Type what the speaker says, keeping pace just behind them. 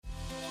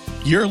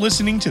You're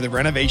listening to the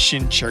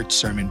Renovation Church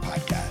Sermon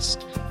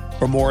Podcast.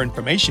 For more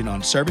information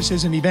on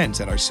services and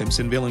events at our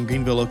Simpsonville and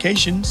Greenville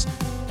locations,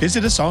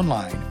 visit us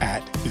online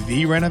at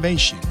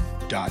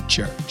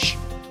therenovation.church.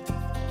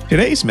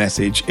 Today's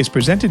message is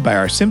presented by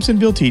our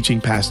Simpsonville teaching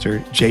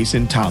pastor,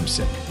 Jason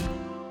Thompson.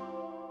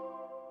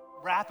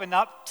 Wrapping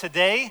up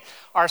today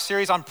our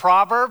series on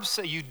Proverbs.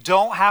 You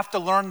don't have to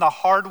learn the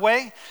hard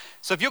way.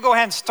 So if you'll go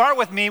ahead and start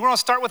with me, we're going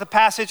to start with a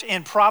passage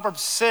in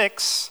Proverbs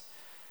 6.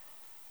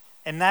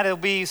 And that'll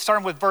be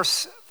starting with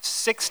verse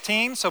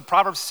 16, so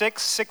Proverbs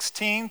 6,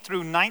 16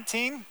 through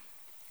 19.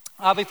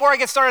 Before I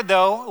get started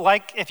though,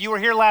 like if you were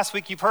here last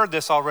week, you've heard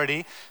this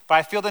already, but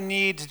I feel the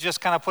need to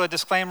just kind of put a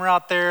disclaimer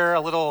out there,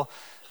 a little,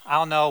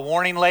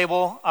 warning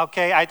label.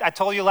 Okay, I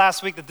told you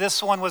last week that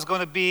this one was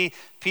going to be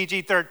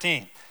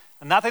PG-13.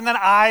 Nothing that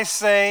I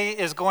say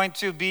is going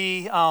to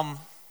be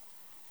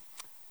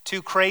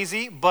too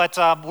crazy, but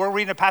we're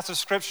reading a passage of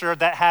scripture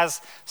that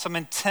has some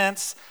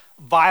intense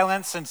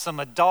violence and some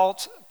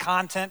adult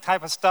content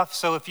type of stuff.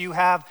 So if you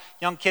have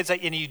young kids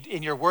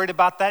and you're worried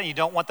about that and you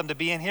don't want them to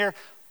be in here,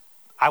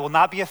 I will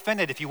not be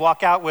offended if you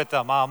walk out with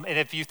them. And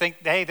if you think,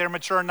 hey, they're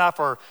mature enough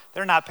or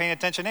they're not paying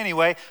attention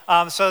anyway,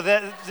 so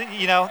that,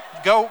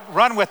 go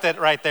run with it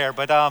right there.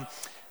 But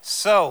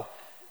so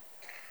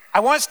I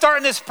want to start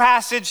in this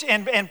passage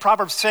in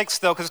Proverbs 6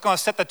 though, because it's going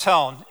to set the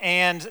tone.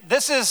 And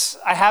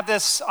I have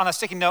this on a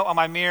sticky note on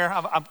my mirror.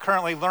 I'm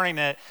currently learning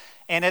it.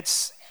 And it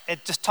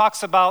just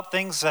talks about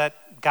things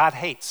that God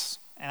hates.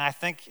 And I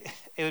think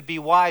it would be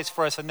wise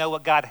for us to know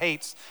what God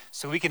hates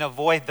so we can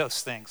avoid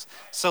those things.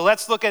 So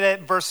let's look at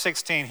it, verse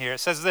 16 here. It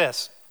says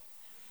this: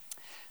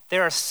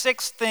 there are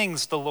 6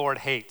 things the Lord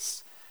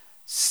hates,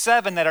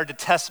 7 that are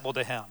detestable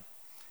to him.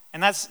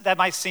 And that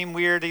might seem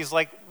weird. He's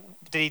like,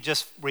 did he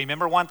just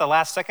remember one at the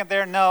last second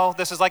there? No,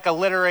 this is like a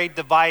literary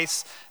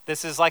device.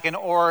 This is like an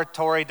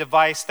oratory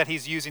device that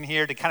he's using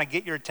here to kind of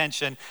get your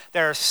attention.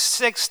 There are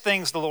 6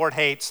 things the Lord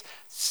hates,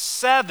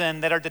 7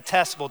 that are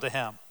detestable to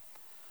him.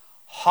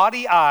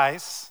 Haughty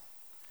eyes,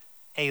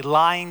 a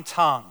lying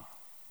tongue,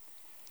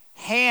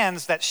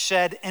 hands that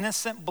shed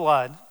innocent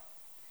blood,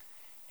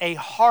 a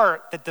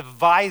heart that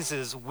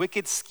devises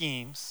wicked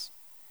schemes,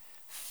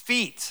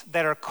 feet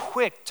that are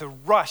quick to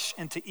rush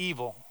into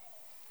evil,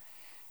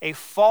 a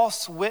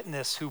false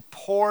witness who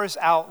pours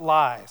out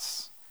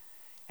lies,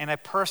 and a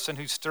person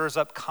who stirs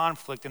up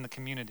conflict in the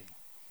community.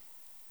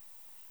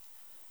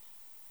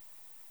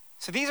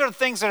 So these are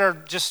things that are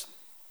just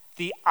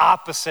the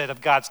opposite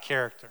of God's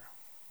character.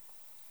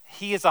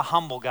 He is a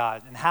humble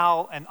God, and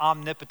how an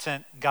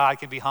omnipotent God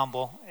can be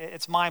humble,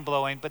 it's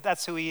mind-blowing, but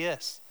that's who he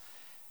is.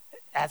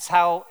 That's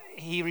how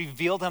he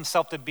revealed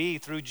himself to be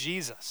through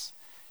Jesus.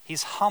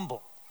 He's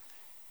humble.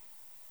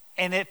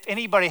 And if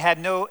anybody had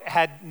no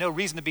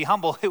reason to be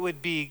humble, it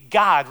would be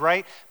God,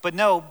 right? But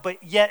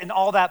yet in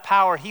all that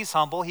power, he's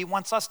humble. He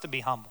wants us to be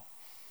humble.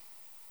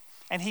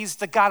 And he's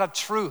the God of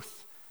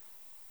truth.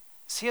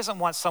 So he doesn't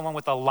want someone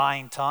with a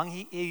lying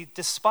tongue. He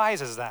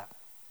despises that.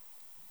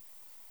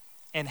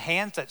 And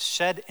hands that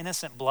shed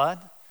innocent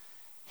blood,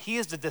 he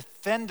is the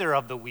defender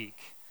of the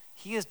weak.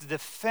 He is the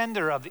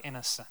defender of the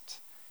innocent.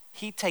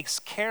 He takes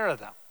care of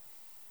them.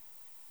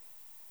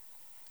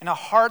 And a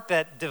heart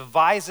that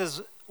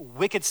devises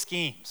wicked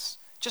schemes,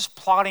 just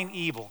plotting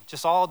evil,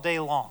 just all day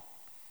long.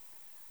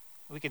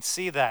 We can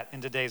see that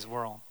in today's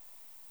world.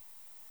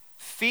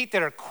 Feet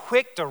that are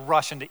quick to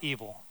rush into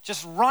evil,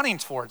 just running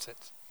towards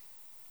it,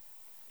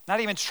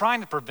 not even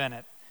trying to prevent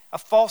it. A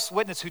false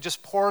witness who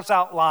just pours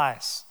out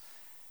lies,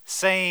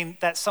 saying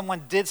that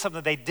someone did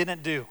something they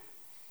didn't do.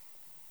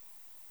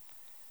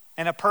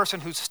 And a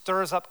person who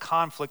stirs up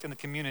conflict in the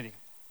community.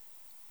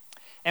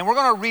 And we're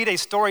going to read a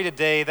story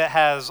today that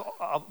has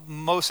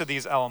most of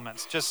these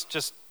elements,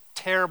 just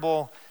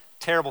terrible,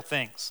 terrible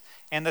things.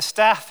 And the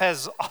staff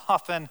has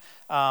often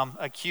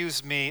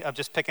accused me of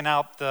just picking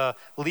out the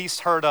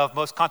least heard of,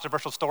 most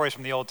controversial stories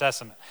from the Old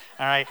Testament,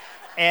 all right?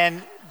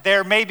 And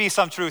there may be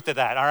some truth to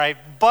that, all right?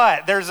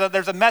 But there's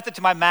a method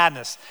to my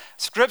madness.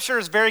 Scripture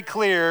is very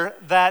clear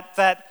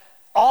that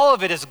all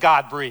of it is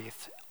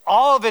God-breathed.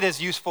 All of it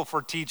is useful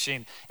for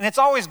teaching. And it's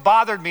always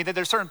bothered me that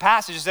there's certain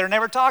passages that are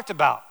never talked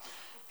about.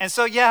 And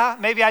so, yeah,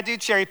 maybe I do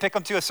cherry pick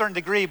them to a certain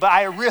degree, but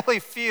I really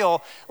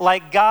feel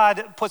like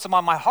God puts them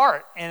on my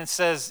heart and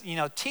says,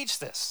 teach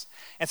this.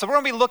 And so we're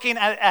going to be looking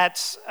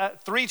at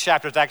 3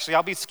 chapters, actually.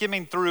 I'll be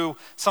skimming through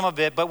some of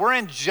it, but we're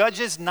in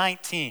Judges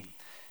 19.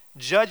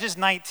 Judges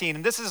 19,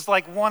 and this is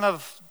like one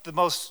of the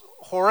most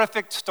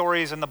horrific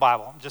stories in the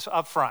Bible, just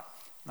up front,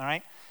 all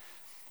right?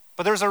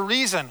 But there's a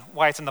reason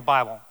why it's in the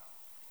Bible.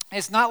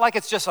 It's not like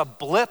it's just a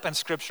blip in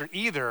Scripture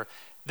either.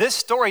 This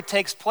story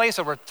takes place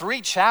over 3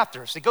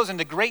 chapters. It goes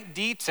into great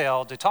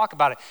detail to talk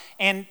about it.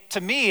 And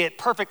to me, it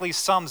perfectly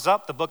sums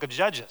up the book of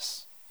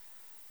Judges.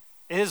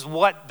 It is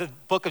what the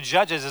book of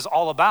Judges is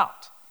all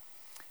about.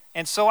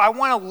 And so I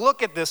want to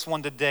look at this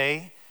one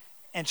today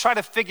and try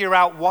to figure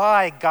out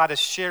why God is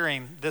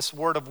sharing this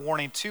word of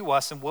warning to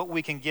us and what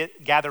we can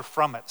gather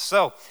from it.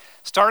 So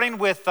starting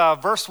with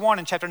verse 1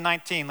 in chapter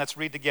 19, let's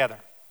read together.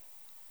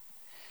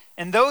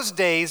 In those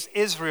days,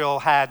 Israel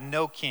had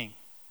no king.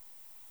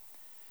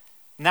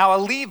 Now a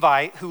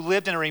Levite who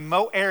lived in a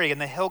remote area in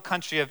the hill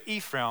country of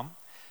Ephraim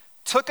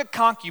took a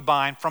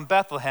concubine from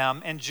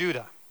Bethlehem in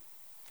Judah,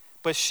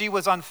 but she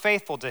was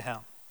unfaithful to him.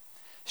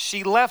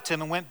 She left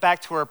him and went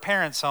back to her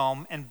parents'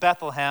 home in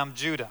Bethlehem,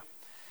 Judah.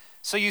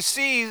 So you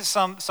see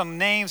some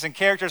names and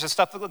characters and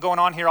stuff going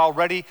on here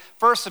already.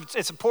 First,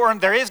 it's important,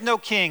 there is no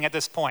king at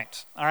this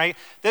point, all right?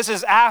 This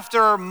is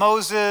after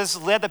Moses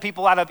led the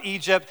people out of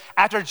Egypt,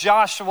 after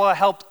Joshua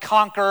helped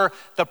conquer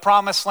the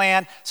promised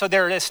land. So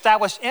they're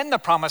established in the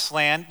promised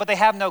land, but they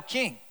have no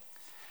king.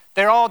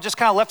 They're all just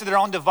kind of left to their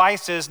own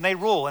devices and they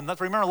rule. And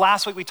remember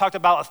last week we talked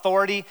about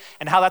authority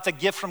and how that's a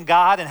gift from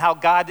God and how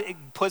God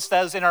puts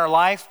those in our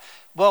life.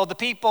 Well, the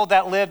people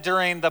that lived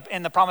in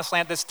the promised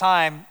land at this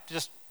time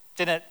just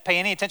didn't pay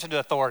any attention to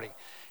authority.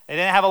 They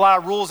didn't have a lot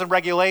of rules and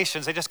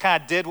regulations. They just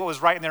kind of did what was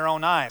right in their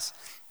own eyes.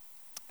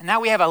 And now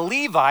we have a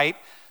Levite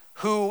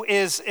who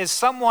is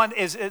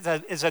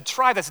a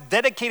tribe that's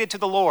dedicated to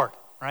the Lord,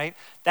 right?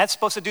 That's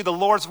supposed to do the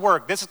Lord's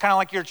work. This is kind of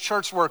like your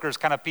church workers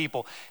kind of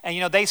people.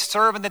 And they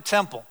serve in the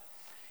temple.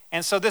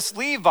 And so this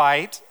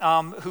Levite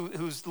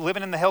who's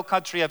living in the hill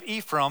country of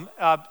Ephraim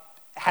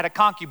had a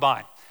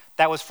concubine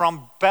that was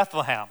from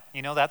Bethlehem.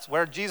 That's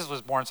where Jesus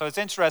was born. So it's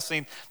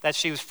interesting that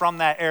she was from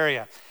that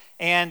area.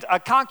 And a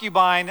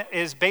concubine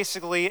is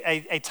basically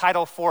a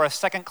title for a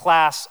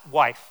second-class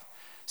wife.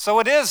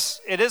 So it is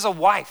a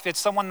wife. It's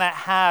someone that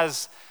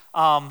has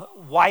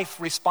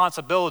wife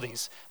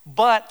responsibilities,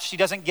 but she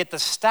doesn't get the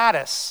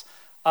status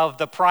of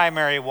the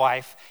primary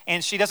wife,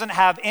 and she doesn't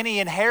have any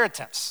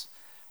inheritance.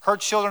 Her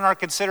children are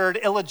considered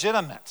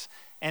illegitimate.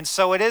 And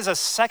so it is a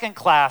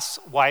second-class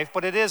wife,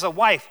 but it is a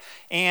wife.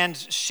 And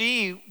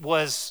she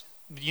was,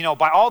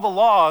 by all the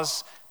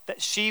laws,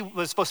 that she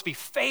was supposed to be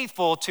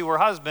faithful to her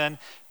husband,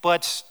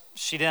 but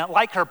she didn't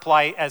like her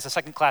plight as a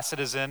second-class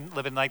citizen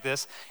living like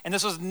this. And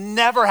this was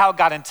never how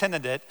God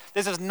intended it.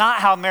 This is not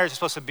how marriage is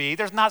supposed to be.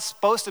 There's not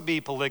supposed to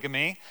be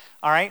polygamy,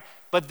 all right?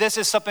 But this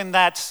is something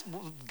that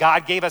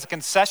God gave as a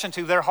concession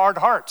to their hard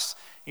hearts.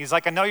 He's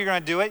like, I know you're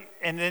going to do it.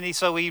 And then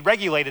so he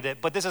regulated it.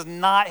 But this is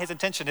not his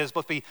intention. It's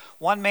supposed to be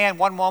one man,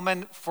 one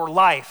woman for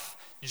life,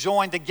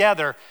 joined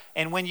together.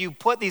 And when you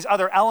put these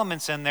other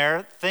elements in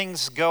there,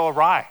 things go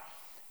awry.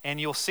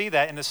 And you'll see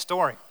that in this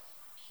story.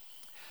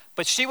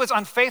 But she was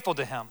unfaithful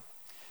to him.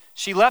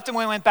 She left him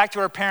and went back to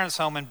her parents'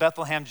 home in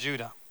Bethlehem,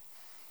 Judah.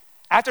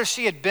 After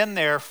she had been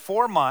there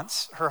 4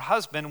 months, her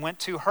husband went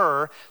to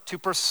her to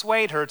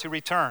persuade her to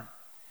return.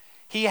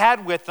 He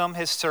had with him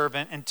his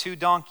servant and 2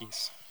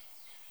 donkeys.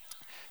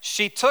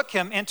 She took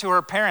him into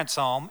her parents'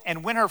 home,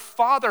 and when her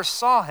father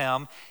saw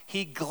him,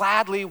 he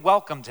gladly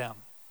welcomed him.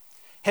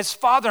 His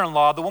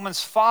father-in-law, the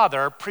woman's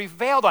father,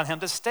 prevailed on him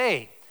to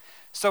stay.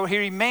 So he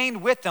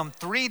remained with them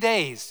 3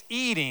 days,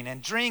 eating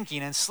and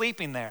drinking and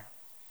sleeping there.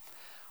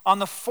 On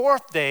the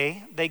 4th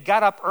day, they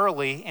got up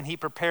early, and he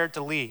prepared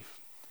to leave.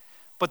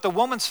 But the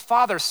woman's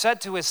father said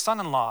to his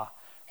son-in-law,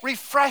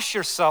 refresh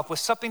yourself with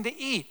something to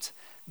eat,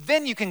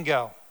 then you can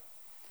go.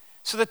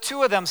 So the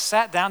 2 of them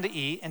sat down to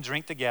eat and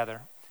drink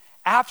together.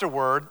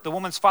 Afterward, the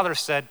woman's father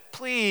said,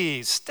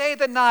 please stay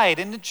the night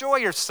and enjoy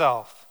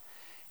yourself.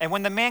 And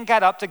when the man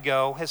got up to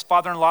go, his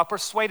father-in-law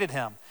persuaded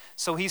him.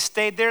 So he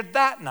stayed there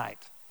that night.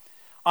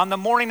 On the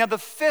morning of the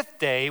 5th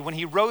day, when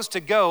he rose to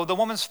go, the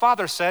woman's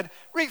father said,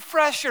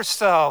 refresh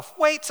yourself,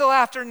 wait till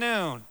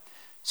afternoon.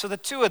 So the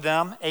 2 of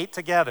them ate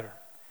together.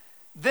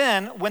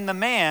 Then when the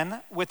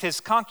man with his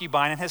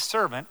concubine and his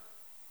servant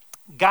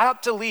got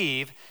up to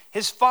leave,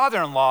 his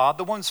father-in-law,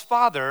 the woman's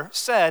father,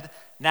 said,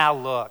 now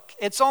look,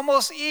 it's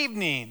almost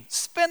evening.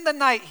 Spend the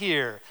night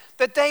here.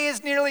 The day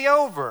is nearly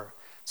over.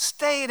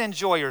 Stay and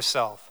enjoy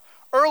yourself.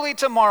 Early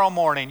tomorrow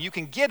morning, you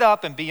can get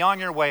up and be on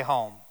your way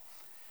home.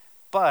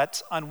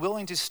 But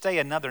unwilling to stay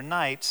another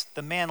night,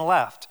 the man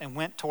left and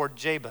went toward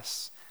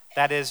Jebus,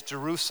 that is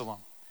Jerusalem,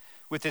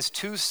 with his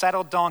 2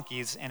 saddled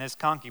donkeys and his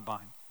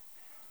concubine.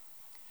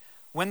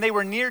 When they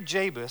were near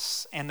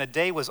Jebus and the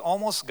day was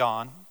almost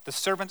gone, the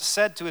servant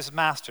said to his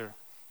master,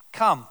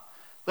 come,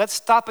 let's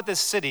stop at this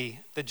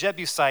city, the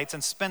Jebusites,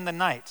 and spend the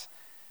night.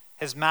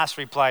 His master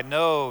replied,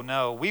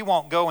 no, we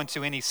won't go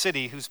into any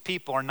city whose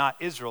people are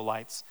not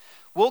Israelites.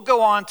 We'll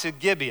go on to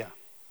Gibeah.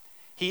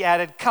 He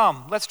added,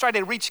 come, let's try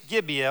to reach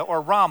Gibeah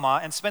or Ramah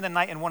and spend the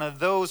night in one of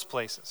those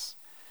places.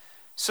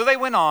 So they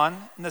went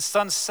on, and the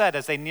sun set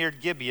as they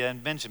neared Gibeah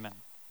and Benjamin.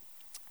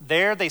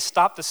 There they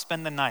stopped to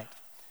spend the night.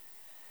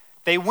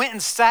 They went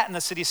and sat in the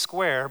city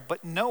square,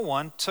 but no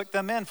one took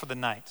them in for the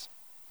night.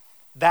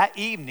 That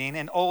evening,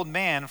 an old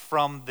man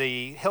from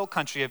the hill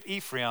country of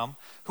Ephraim,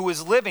 who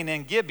was living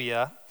in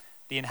Gibeah,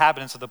 the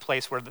inhabitants of the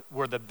place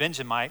were the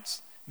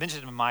Benjamites,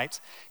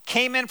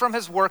 came in from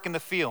his work in the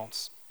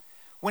fields.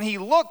 When he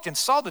looked and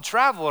saw the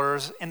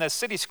travelers in the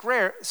city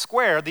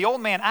square, the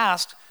old man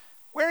asked,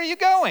 where are you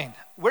going?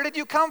 Where did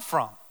you come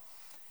from?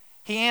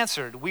 He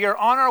answered, we are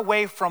on our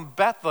way from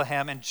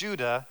Bethlehem in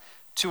Judah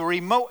to a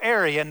remote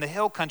area in the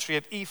hill country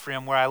of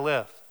Ephraim where I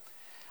live.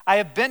 I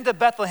have been to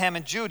Bethlehem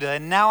in Judah,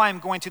 and now I am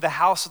going to the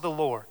house of the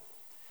Lord.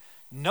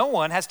 No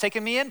one has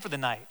taken me in for the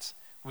night.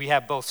 We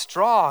have both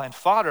straw and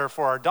fodder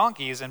for our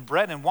donkeys and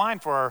bread and wine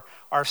for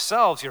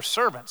ourselves, your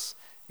servants.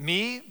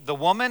 Me, the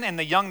woman, and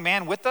the young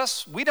man with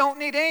us, we don't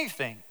need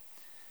anything.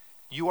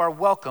 You are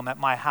welcome at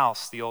my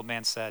house, the old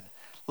man said.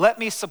 Let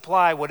me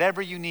supply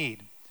whatever you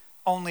need.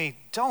 Only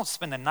don't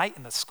spend the night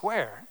in the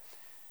square.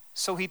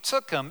 So he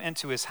took him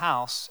into his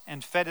house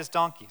and fed his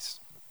donkeys.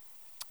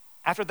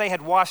 After they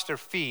had washed their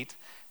feet,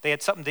 they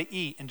had something to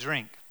eat and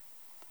drink.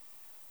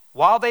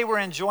 While they were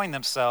enjoying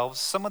themselves,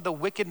 some of the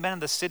wicked men of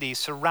the city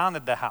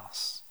surrounded the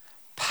house.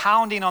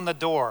 Pounding on the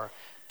door,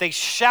 they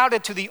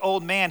shouted to the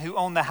old man who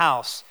owned the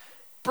house,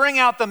 "Bring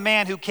out the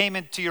man who came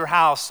into your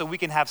house so we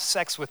can have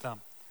sex with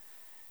him."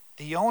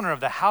 The owner of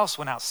the house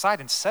went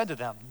outside and said to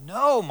them,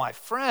 "No, my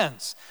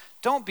friends,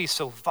 don't be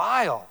so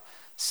vile.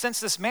 Since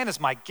this man is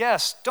my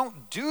guest,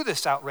 don't do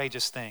this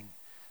outrageous thing.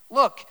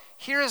 Look,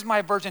 here is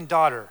my virgin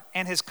daughter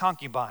and his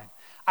concubine.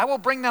 I will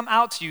bring them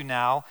out to you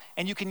now,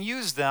 and you can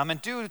use them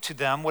and do to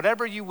them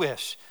whatever you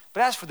wish.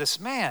 But as for this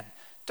man,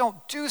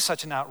 don't do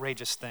such an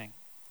outrageous thing."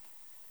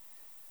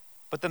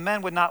 But the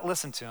men would not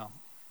listen to him.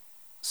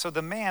 So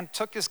the man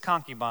took his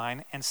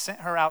concubine and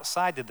sent her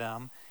outside to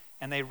them,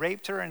 and they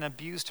raped her and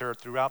abused her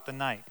throughout the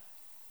night.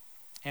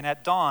 And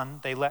at dawn,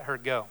 they let her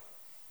go.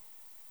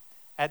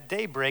 At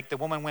daybreak, the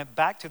woman went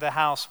back to the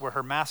house where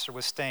her master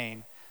was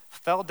staying,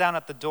 fell down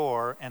at the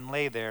door, and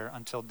lay there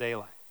until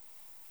daylight.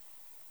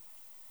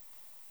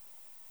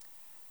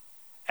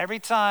 Every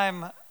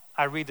time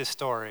I read this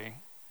story,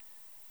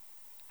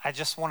 I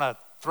just want to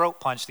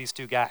throat punch these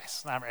two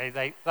guys.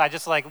 I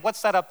just like,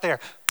 what's that up there?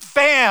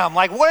 Bam!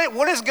 Like,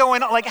 what is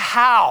going on? Like,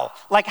 how?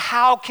 Like,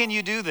 how can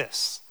you do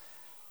this?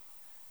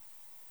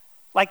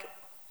 Like,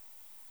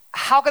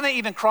 how can it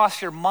even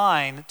cross your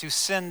mind to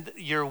send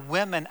your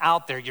women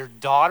out there, your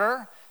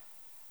daughter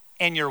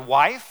and your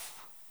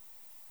wife?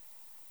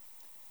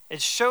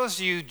 It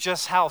shows you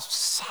just how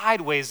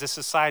sideways this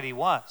society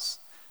was,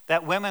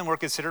 that women were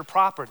considered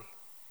property.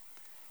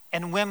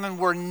 And women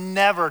were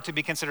never to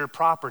be considered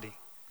property.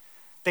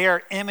 They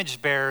are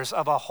image bearers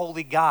of a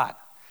holy God.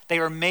 They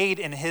are made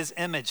in his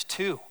image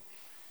too.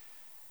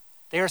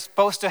 They are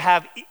supposed to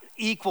have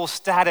equal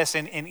status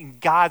in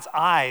God's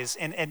eyes.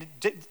 And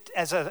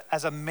as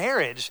a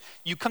marriage,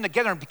 you come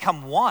together and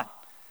become one.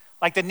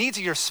 Like the needs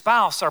of your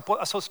spouse are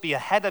supposed to be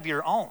ahead of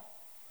your own.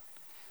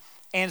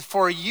 And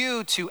for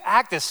you to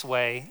act this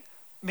way,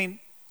 I mean,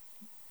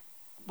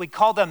 we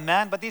call them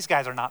men, but these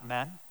guys are not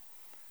men.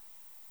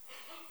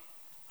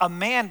 A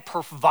man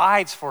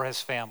provides for his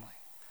family.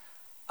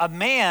 A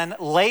man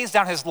lays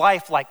down his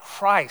life like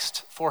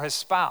Christ for his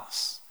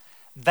spouse.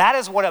 That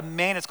is what a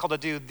man is called to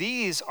do.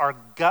 These are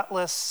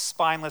gutless,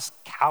 spineless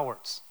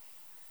cowards.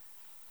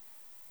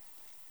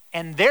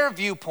 And their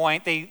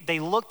viewpoint, they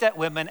looked at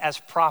women as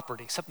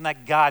property, something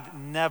that God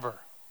never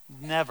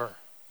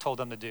told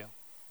them to do.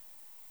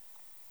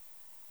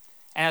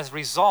 And as a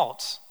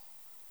result,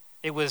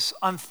 it was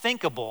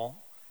unthinkable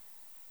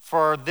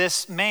for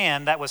this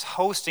man that was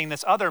hosting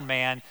this other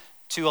man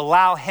to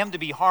allow him to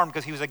be harmed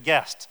because he was a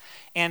guest.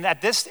 And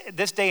at this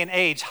day and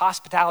age,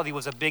 hospitality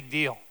was a big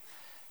deal.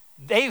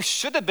 They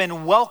should have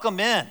been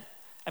welcomed in.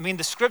 I mean,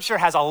 the scripture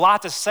has a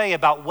lot to say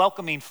about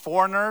welcoming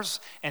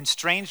foreigners and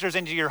strangers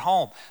into your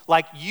home.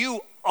 Like,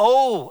 you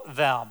owe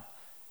them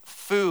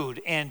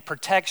food and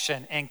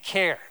protection and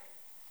care,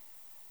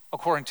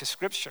 according to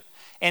scripture.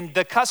 And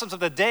the customs of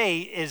the day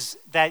is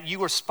that you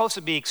were supposed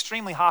to be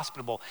extremely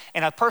hospitable.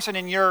 And a person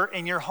in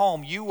your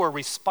home, you were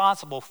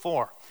responsible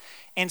for.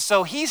 And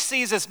so he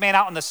sees this man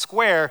out in the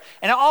square,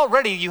 and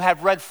already you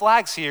have red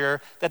flags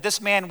here that this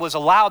man was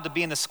allowed to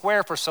be in the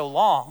square for so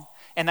long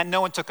and that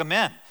no one took him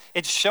in.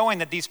 It's showing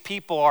that these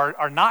people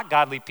are not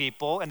godly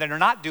people and they're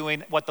not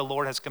doing what the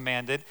Lord has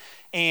commanded.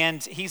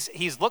 And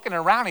he's looking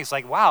around, he's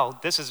like, wow,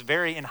 this is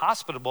very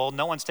inhospitable.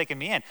 No one's taking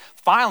me in.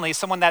 Finally,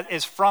 someone that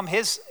is from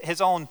his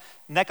own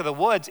neck of the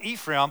woods,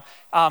 Ephraim,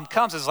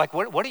 comes and is like,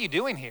 what are you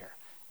doing here?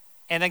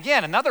 And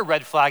again, another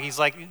red flag. He's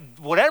like,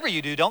 whatever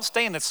you do, don't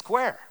stay in the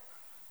square.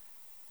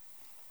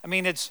 I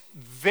mean, it's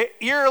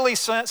eerily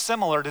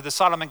similar to the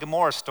Sodom and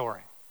Gomorrah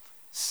story.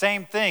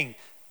 Same thing.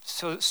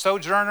 So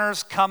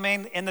sojourners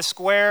coming in the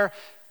square,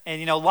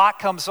 and Lot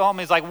comes home and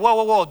he's like,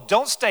 whoa,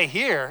 don't stay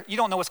here. You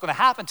don't know what's going to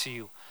happen to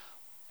you.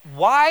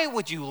 Why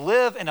would you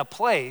live in a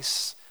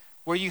place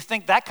where you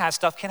think that kind of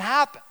stuff can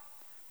happen?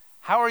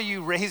 How are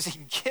you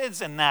raising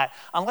kids in that?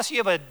 Unless you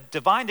have a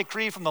divine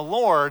decree from the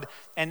Lord,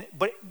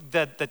 but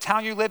the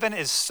town you live in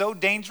is so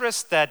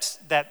dangerous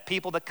that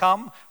people that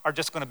come are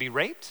just going to be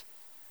raped?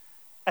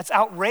 That's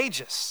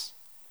outrageous.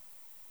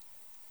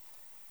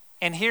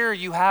 And here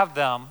you have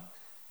them,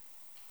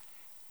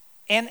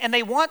 and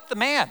they want the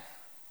man.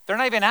 They're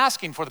not even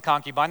asking for the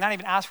concubine, not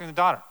even asking the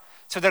daughter.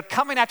 So they're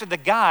coming after the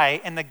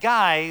guy, and the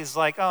guy is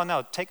like, oh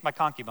no, take my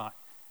concubine.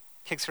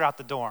 Kicks her out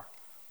the door.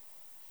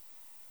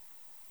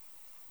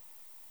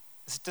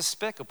 It's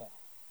despicable.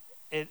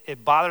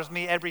 It bothers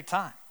me every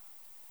time.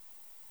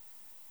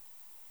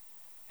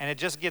 And it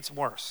just gets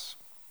worse.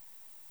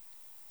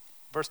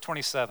 Verse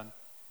 27.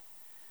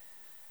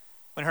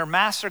 When her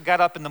master got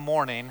up in the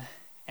morning,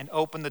 and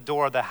opened the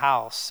door of the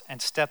house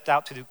and stepped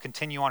out to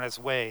continue on his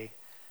way,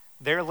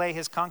 there lay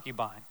his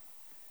concubine,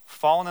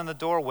 fallen in the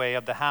doorway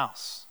of the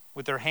house,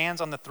 with her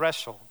hands on the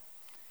threshold.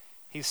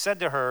 He said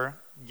to her,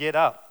 "Get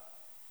up,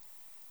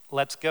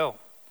 let's go."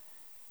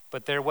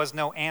 But there was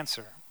no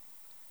answer.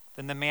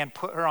 Then the man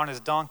put her on his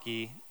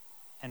donkey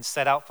and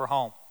set out for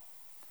home.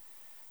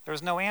 There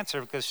was no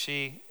answer because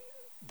she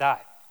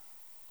died.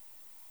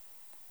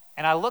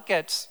 And I look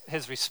at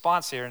his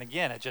response here, and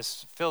again, it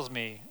just fills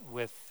me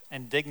with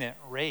indignant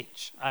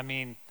rage. I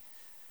mean,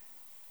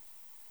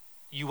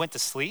 you went to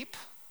sleep?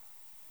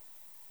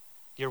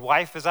 Your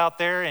wife is out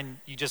there and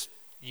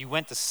you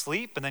went to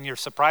sleep, and then you're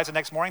surprised the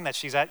next morning that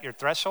she's at your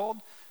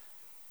threshold,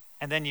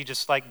 and then you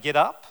just get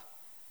up?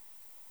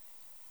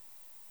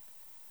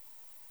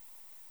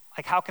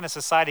 How can a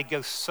society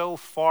go so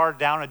far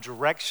down a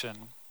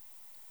direction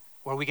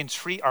where we can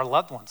treat our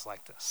loved ones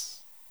like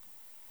this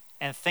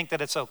and think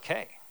that it's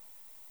okay?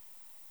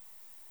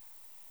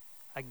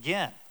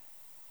 Again,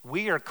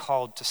 we are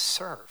called to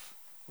serve.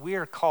 We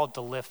are called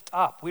to lift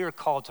up. We are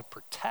called to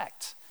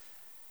protect.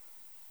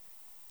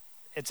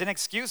 It's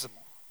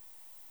inexcusable.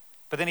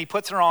 But then he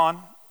puts her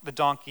on the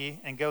donkey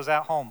and goes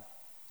out home.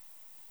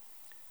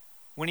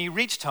 When he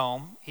reached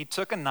home, he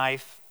took a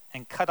knife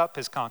and cut up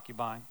his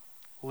concubine,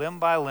 limb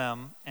by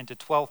limb, into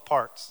 12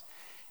 parts,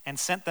 and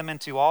sent them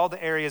into all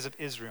the areas of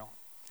Israel.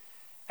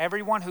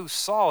 Everyone who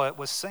saw it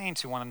was saying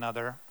to one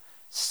another,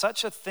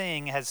 "Such a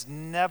thing has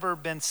never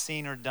been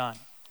seen or done,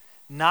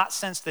 not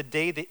since the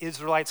day the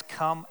Israelites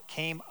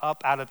came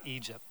up out of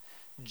Egypt."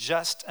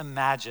 Just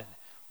imagine.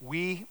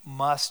 We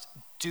must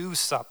do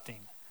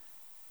something.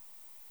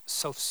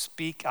 So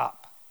speak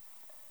up.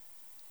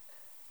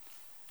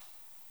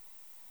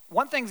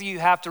 One thing that you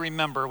have to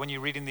remember when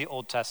you're reading the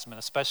Old Testament,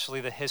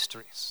 especially the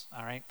histories,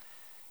 all right,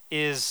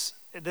 is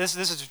this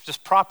is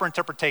just proper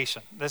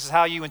interpretation. This is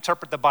how you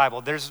interpret the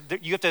Bible.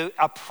 You have to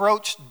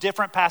approach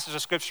different passages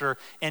of Scripture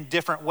in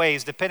different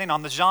ways depending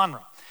on the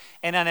genre.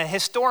 And in a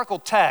historical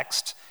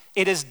text,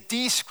 it is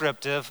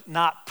descriptive,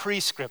 not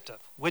prescriptive,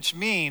 which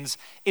means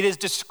it is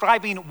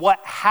describing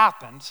what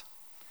happened.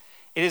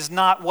 It is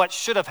not what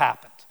should have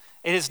happened.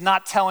 It is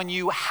not telling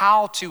you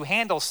how to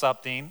handle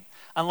something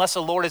unless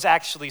the Lord is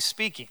actually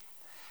speaking.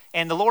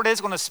 And the Lord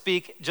is going to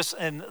speak just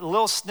in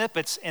little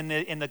snippets in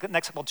the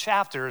next couple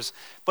chapters,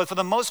 but for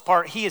the most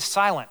part, he is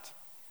silent.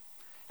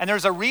 And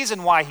there's a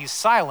reason why he's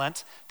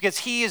silent, because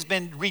he has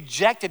been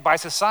rejected by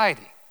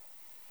society.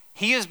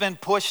 He has been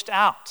pushed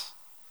out.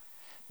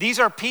 These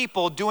are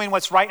people doing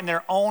what's right in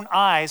their own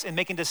eyes and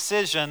making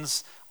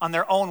decisions on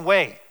their own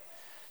way.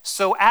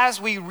 So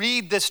as we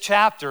read this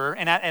chapter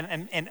and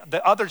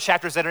the other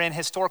chapters that are in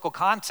historical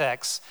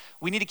context,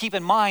 we need to keep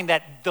in mind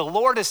that the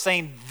Lord is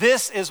saying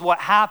this is what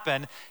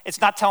happened. It's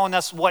not telling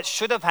us what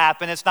should have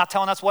happened. It's not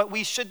telling us what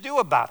we should do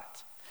about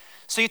it.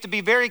 So you have to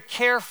be very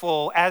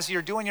careful as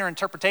you're doing your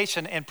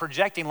interpretation and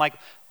projecting like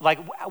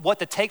what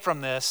to take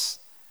from this.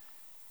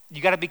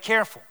 You got to be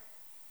careful.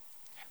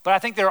 But I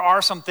think there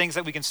are some things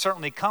that we can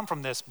certainly come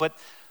from this. But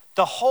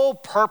the whole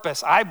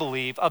purpose, I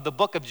believe, of the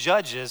book of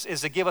Judges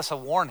is to give us a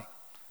warning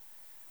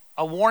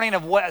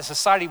of what a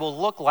society will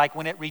look like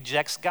when it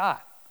rejects God.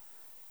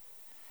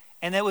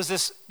 And there was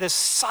this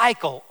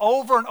cycle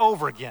over and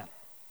over again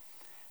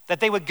that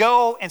they would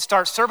go and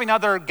start serving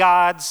other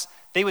gods.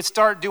 They would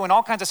start doing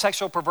all kinds of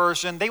sexual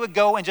perversion. They would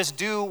go and just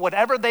do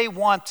whatever they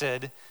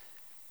wanted.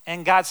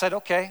 And God said,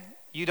 "Okay,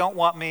 you don't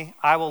want me.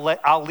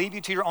 I'll leave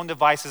you to your own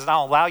devices, and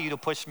I'll allow you to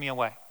push me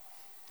away."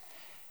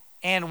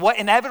 And what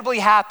inevitably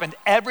happened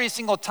every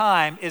single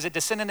time is it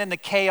descended into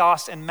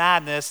chaos and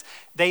madness.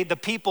 The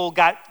people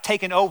got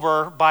taken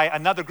over by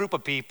another group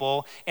of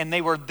people, and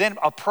they were then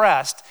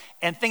oppressed.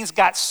 And things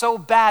got so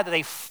bad that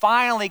they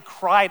finally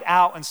cried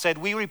out and said,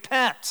 "We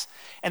repent."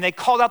 And they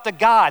called out to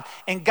God,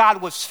 and God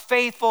was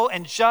faithful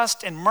and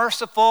just and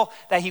merciful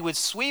that he would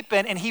sweep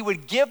in, and he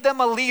would give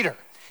them a leader.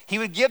 He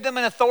would give them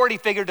an authority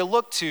figure to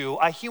look to,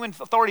 a human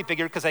authority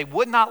figure, because they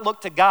would not look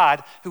to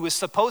God, who was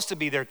supposed to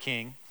be their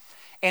king.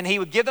 And he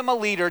would give them a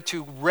leader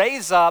to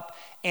raise up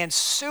and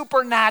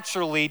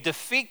supernaturally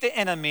defeat the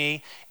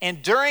enemy.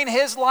 And during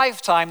his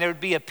lifetime, there would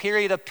be a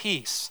period of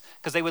peace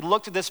because they would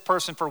look to this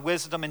person for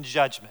wisdom and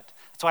judgment.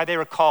 That's why they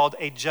were called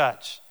a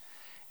judge.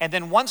 And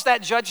then once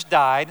that judge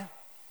died,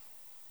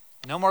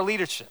 no more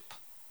leadership,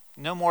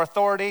 no more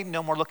authority,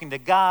 no more looking to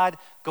God,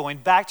 going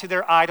back to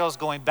their idols,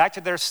 going back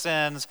to their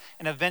sins,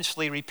 and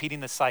eventually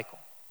repeating the cycle.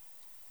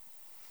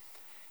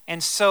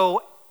 And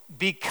so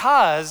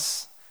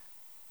because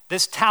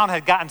this town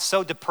had gotten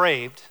so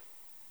depraved,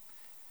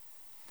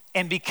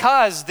 and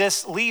because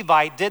this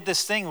Levite did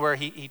this thing where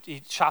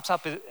he chops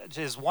up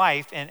his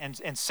wife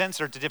and sends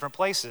her to different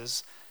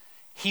places,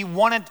 he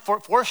wanted,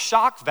 for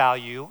shock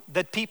value,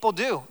 that people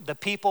do. The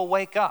people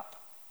wake up.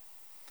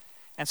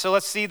 And so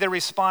let's see the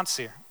response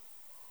here.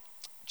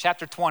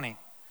 Chapter 20.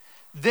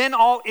 Then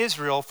all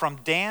Israel from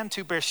Dan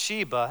to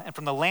Beersheba and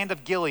from the land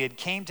of Gilead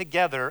came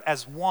together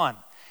as one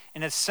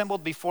and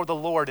assembled before the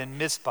Lord in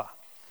Mizpah.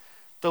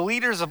 The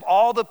leaders of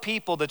all the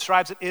people, the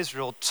tribes of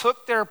Israel,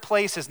 took their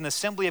places in the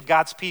assembly of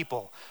God's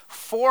people.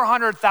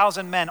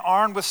 400,000 men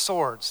armed with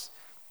swords.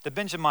 The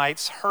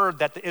Benjamites heard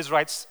that the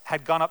Israelites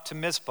had gone up to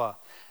Mizpah.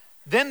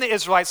 Then the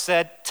Israelites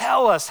said,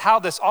 "Tell us how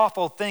this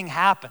awful thing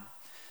happened."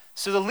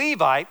 So the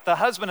Levite, the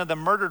husband of the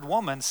murdered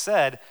woman,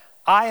 said,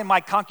 "I and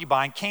my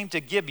concubine came to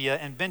Gibeah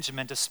in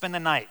Benjamin to spend the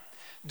night.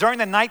 During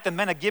the night, the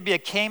men of Gibeah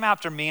came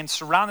after me and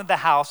surrounded the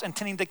house,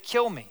 intending to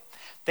kill me.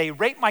 They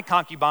raped my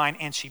concubine,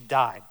 and she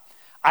died.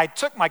 I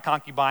took my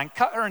concubine,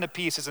 cut her into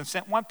pieces, and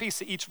sent one piece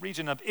to each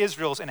region of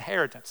Israel's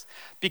inheritance,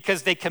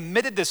 because they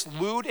committed this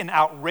lewd and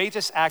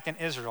outrageous act in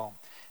Israel.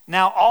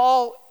 Now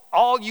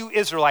all you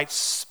Israelites,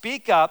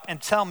 speak up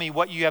and tell me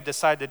what you have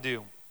decided to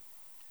do."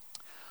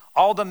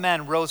 All the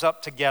men rose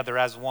up together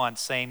as one,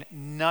 saying,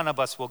 "None of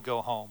us will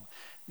go home.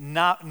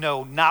 Not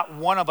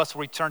one of us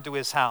will return to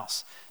his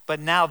house. But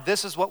now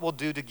this is what we'll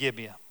do to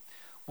Gibeah.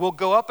 We'll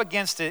go up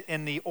against it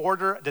in the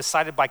order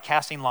decided by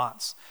casting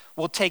lots.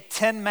 We'll take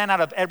 10 men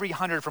out of every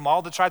 100 from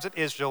all the tribes of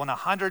Israel, and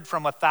 100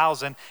 from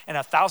 1,000, and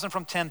 1,000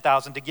 from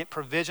 10,000 to get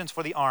provisions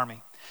for the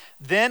army.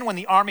 Then when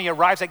the army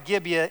arrives at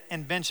Gibeah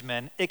in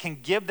Benjamin, it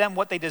can give them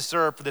what they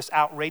deserve for this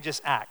outrageous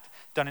act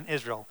done in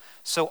Israel."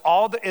 So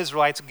all the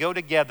Israelites go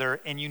together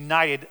and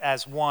united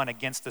as one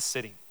against the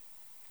city.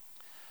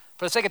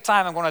 For the sake of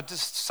time, I'm going to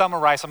just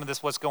summarize some of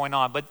this, what's going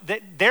on. But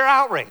they're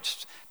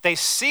outraged. They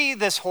see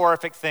this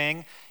horrific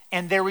thing,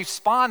 and they're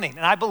responding.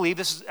 And I believe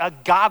this is a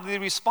godly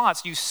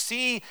response. You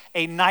see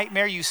a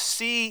nightmare, you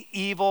see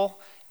evil,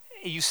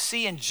 you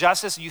see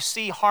injustice, you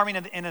see harming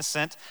of the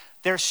innocent.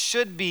 There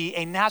should be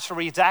a natural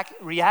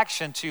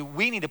reaction to,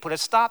 we need to put a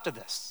stop to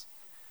this.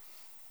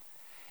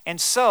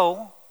 And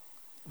so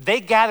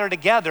they gather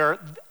together,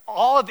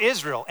 all of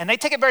Israel, and they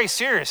take it very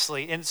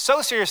seriously, and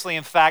so seriously,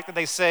 in fact, that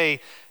they say,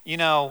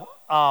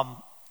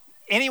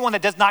 anyone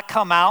that does not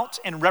come out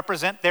and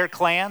represent their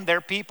clan,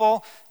 their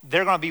people,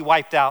 they're going to be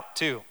wiped out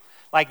too.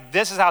 Like,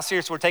 this is how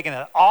serious we're taking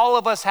it. All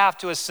of us have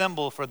to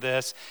assemble for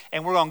this,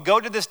 and we're going to go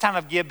to this town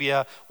of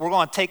Gibeah. We're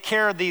going to take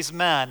care of these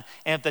men,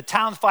 and if the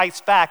town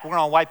fights back, we're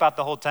going to wipe out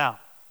the whole town.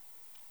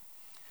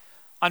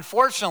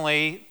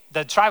 Unfortunately,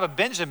 the tribe of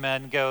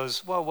Benjamin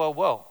goes,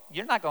 whoa,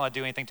 you're not going to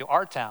do anything to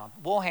our town.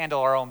 We'll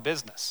handle our own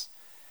business.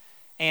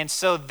 And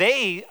so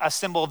they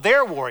assemble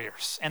their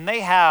warriors, and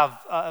they have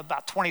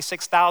about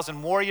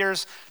 26,000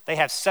 warriors. They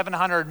have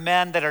 700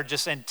 men that are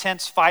just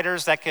intense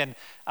fighters that can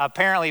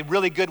apparently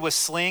really good with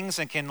slings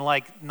and can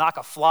like knock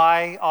a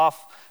fly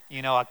off,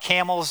 a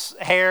camel's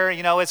hair.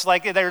 It's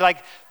like they're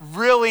like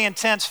really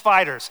intense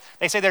fighters.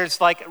 They say they're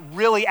just like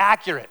really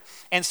accurate.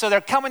 And so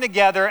they're coming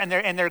together and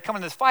they're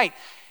coming to this fight.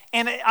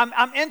 And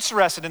I'm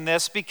interested in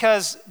this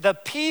because the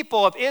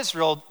people of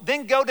Israel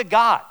then go to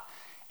God.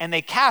 And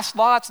they cast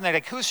lots, and they're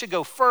like, who should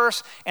go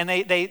first? And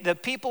the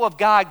people of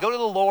God go to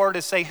the Lord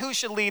and say, who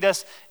should lead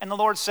us? And the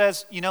Lord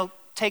says,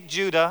 take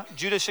Judah.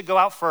 Judah should go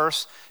out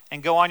first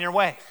and go on your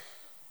way.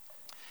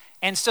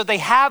 And so they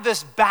have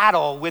this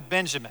battle with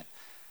Benjamin.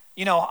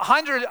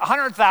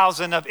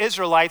 100,000 of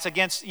Israelites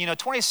against,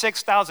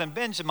 26,000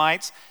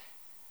 Benjamites.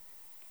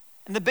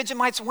 And the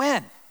Benjamites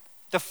win.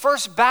 The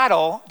first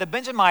battle, the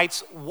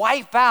Benjamites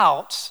wipe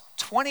out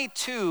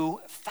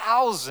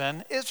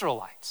 22,000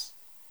 Israelites.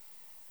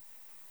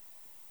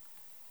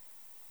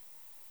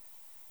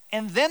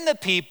 And then the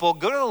people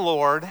go to the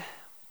Lord,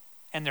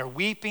 and they're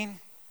weeping,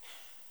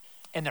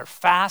 and they're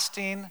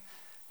fasting.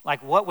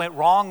 Like, what went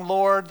wrong,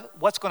 Lord?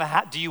 What's going to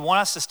happen? Do you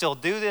want us to still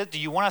do this? Do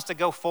you want us to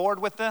go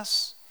forward with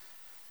this?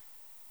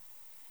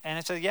 And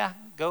it said, yeah,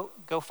 go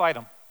fight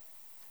them.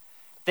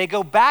 They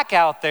go back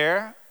out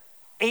there.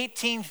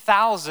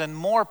 18,000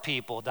 more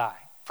people die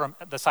from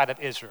the side of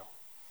Israel.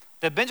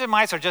 The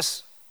Benjamites are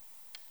just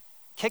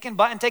kicking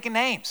butt and taking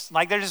names.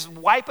 Like, they're just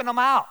wiping them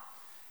out.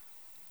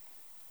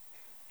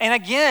 And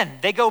again,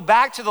 they go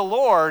back to the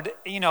Lord,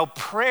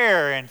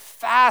 prayer and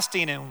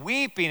fasting and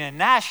weeping and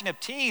gnashing of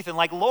teeth. And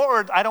like,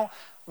 Lord,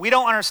 we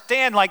don't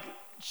understand. Like,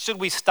 should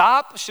we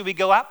stop? Should we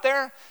go out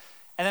there?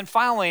 And then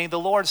finally, the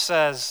Lord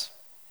says,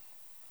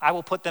 I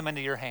will put them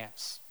into your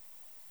hands.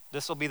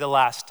 This will be the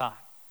last time.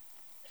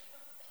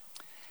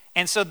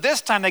 And so this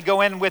time they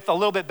go in with a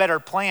little bit better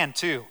plan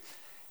too.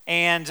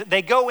 And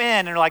they go in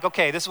and they're like,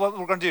 okay, this is what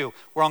we're going to do.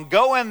 We're going to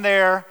go in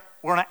there.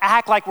 We're going to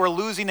act like we're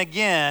losing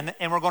again,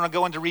 and we're going to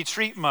go into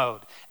retreat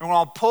mode. And we're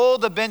going to pull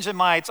the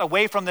Benjamites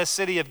away from this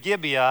city of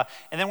Gibeah,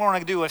 and then we're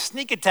going to do a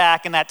sneak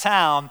attack in that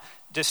town,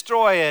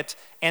 destroy it,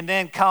 and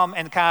then come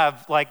and kind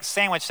of like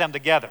sandwich them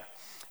together.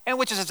 And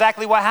which is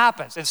exactly what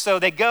happens. And so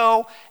they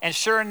go, and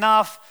sure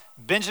enough,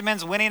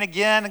 Benjamin's winning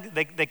again.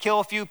 They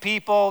kill a few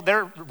people.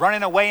 They're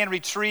running away in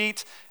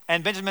retreat,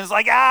 and Benjamin's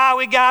like,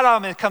 we got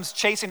them, and comes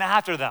chasing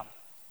after them.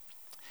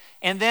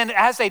 And then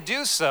as they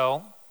do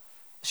so,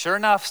 sure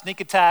enough,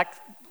 sneak attack,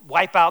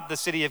 wipe out the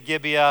city of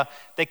Gibeah.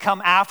 They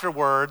come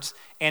afterwards,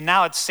 and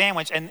now it's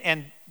sandwiched,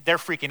 and they're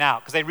freaking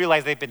out because they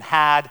realize they've been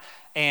had,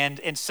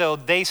 and so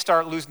they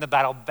start losing the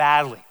battle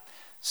badly.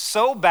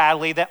 So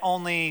badly that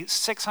only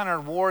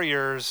 600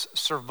 warriors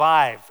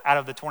survive out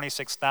of the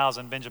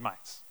 26,000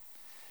 Benjamites.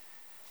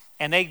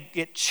 and they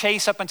get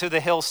chased up into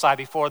the hillside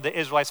before the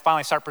Israelites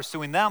finally start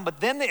pursuing them.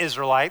 But then the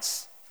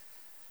Israelites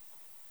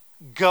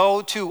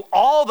go to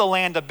all the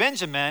land of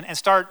Benjamin and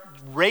start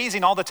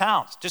razing all the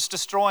towns, just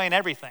destroying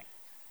everything.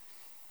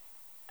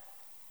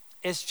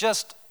 It's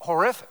just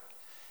horrific.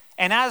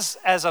 And as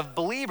a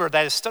believer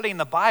that is studying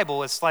the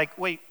Bible, it's like,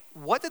 wait,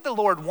 what did the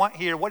Lord want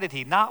here? What did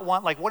he not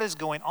want? Like, what is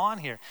going on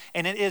here?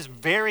 And it is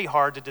very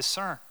hard to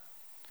discern.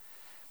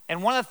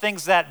 And one of the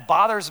things that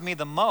bothers me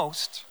the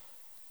most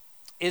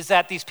is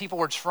that these people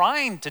were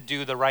trying to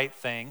do the right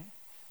thing,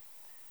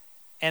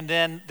 and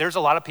then there's a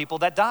lot of people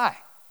that die.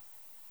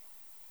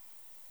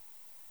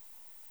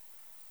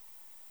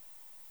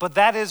 But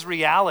that is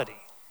reality.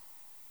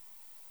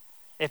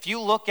 If you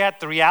look at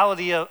the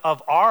reality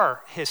of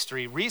our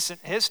history,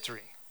 recent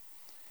history,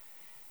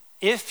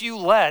 if you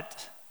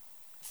let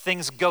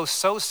things go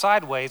so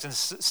sideways and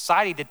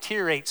society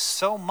deteriorates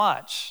so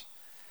much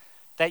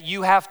that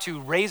you have to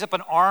raise up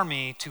an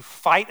army to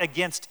fight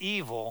against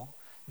evil,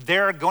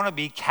 there are going to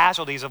be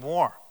casualties of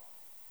war.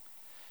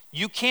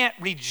 You can't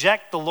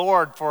reject the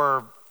Lord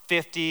for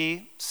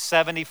 50,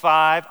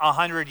 75,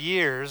 100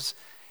 years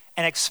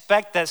and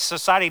expect that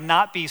society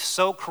not be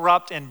so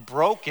corrupt and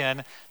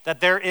broken that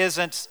there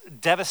isn't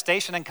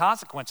devastation and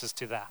consequences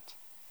to that.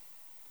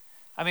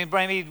 I mean,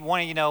 maybe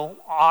one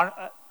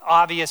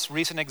obvious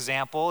recent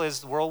example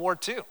is World War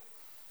II,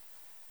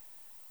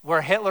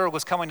 where Hitler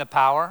was coming to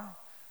power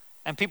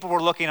and people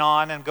were looking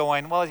on and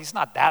going, well, he's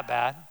not that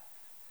bad.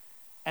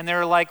 And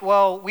they're like,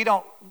 well,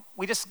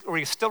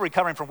 we're still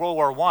recovering from World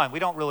War I. We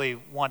don't really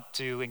want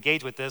to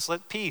engage with this.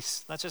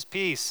 Let's just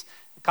peace,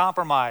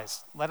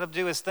 compromise, let him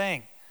do his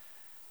thing.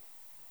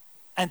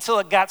 Until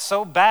it got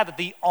so bad that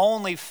the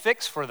only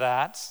fix for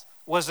that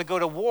was to go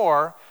to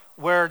war,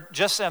 where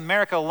just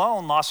America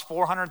alone lost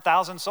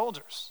 400,000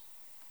 soldiers.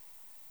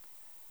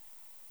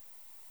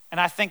 And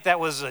I think that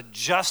was a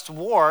just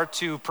war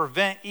to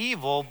prevent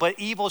evil, but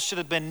evil should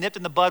have been nipped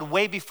in the bud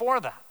way before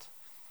that.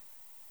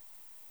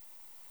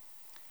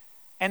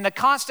 And the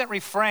constant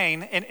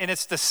refrain, and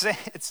it's the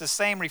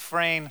same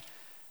refrain.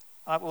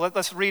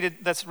 Let's read it.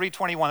 Let's read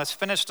 21. Let's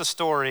finish the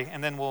story,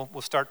 and then we'll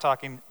start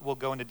talking. We'll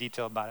go into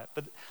detail about it.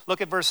 But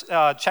look at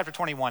chapter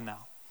 21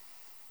 now.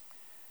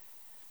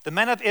 The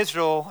men of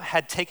Israel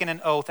had taken an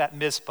oath at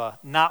Mizpah.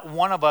 Not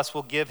one of us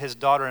will give his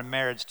daughter in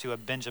marriage to a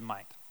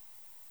Benjamite.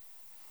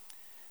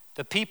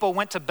 The people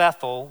went to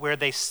Bethel, where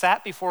they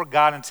sat before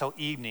God until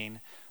evening,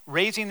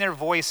 raising their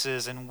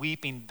voices and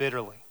weeping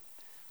bitterly.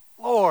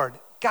 Lord,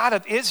 God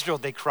of Israel,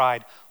 they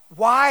cried,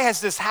 why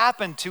has this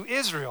happened to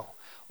Israel?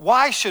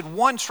 Why should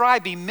one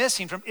tribe be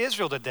missing from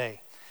Israel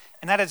today?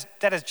 And that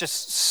is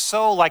just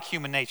so like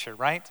human nature,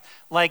 right?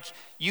 Like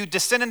you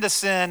descend into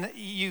sin,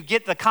 you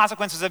get the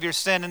consequences of your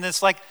sin, and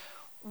it's like,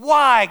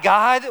 why,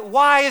 God?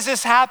 Why is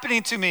this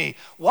happening to me?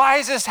 Why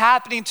is this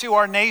happening to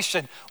our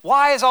nation?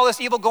 Why is all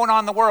this evil going on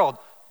in the world?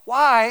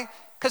 Why?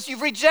 Because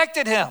you've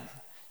rejected him.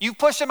 You've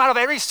pushed him out of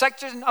every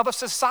section of a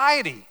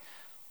society.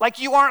 Like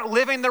you aren't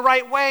living the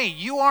right way.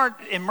 You aren't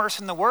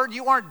immersed in the word.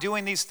 You aren't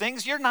doing these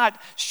things. You're not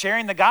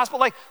sharing the gospel.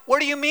 Like, what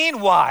do you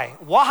mean, why?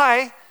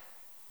 Why?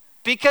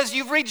 Because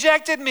you've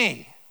rejected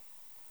me.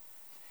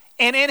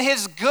 And in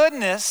his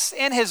goodness,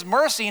 in his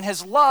mercy, in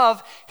his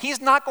love,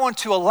 he's not going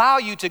to allow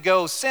you to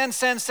go sin,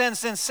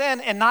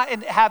 and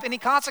not have any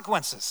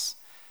consequences.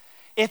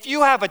 If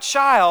you have a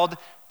child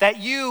that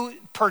you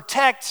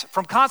protect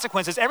from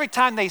consequences, every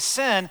time they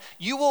sin,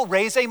 you will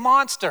raise a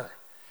monster.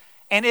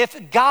 And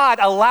if God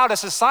allowed a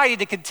society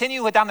to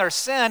continue down their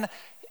sin,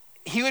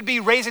 he would be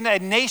raising a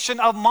nation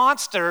of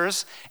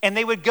monsters, and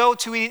they would go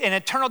to an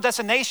eternal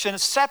destination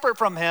separate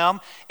from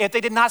him if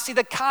they did not see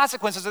the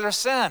consequences of their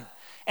sin.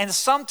 And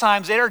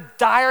sometimes there are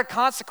dire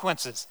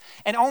consequences.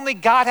 And only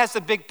God has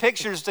the big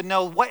pictures to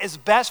know what is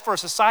best for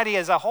society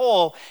as a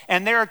whole.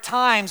 And there are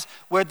times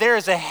where there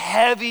is a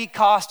heavy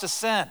cost to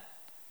sin.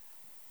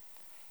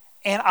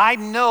 And I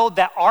know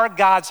that our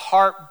God's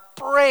heart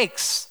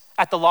breaks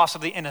at the loss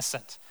of the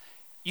innocent.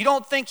 You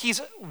don't think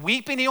he's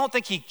weeping? You don't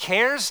think he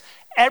cares?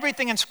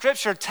 Everything in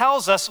Scripture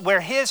tells us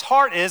where his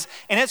heart is,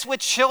 and it's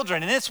with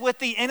children, and it's with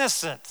the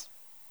innocent.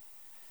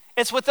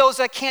 It's with those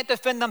that can't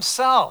defend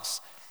themselves.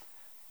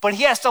 But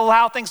he has to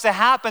allow things to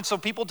happen so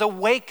people to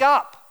wake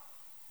up.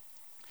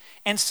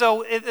 And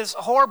so it's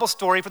a horrible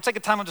story. For the sake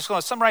of time, I'm just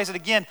going to summarize it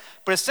again.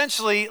 But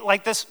essentially,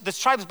 like this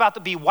tribe is about to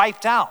be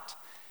wiped out.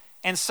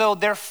 And so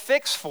their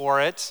fix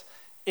for it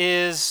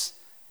is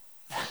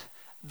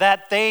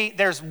that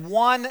there's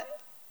one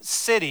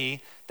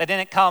city that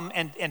didn't come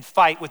and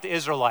fight with the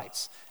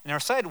Israelites.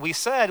 And we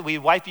said we'd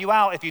wipe you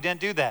out if you didn't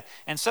do that.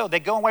 And so they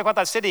go and wipe out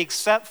that city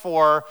except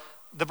for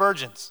the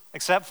virgins,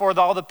 except for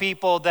all the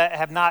people that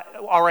have not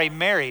already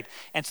married.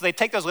 And so they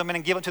take those women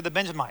and give them to the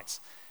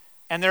Benjamites.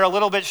 And they're a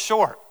little bit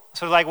short.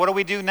 So they're like, what do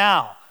we do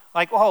now?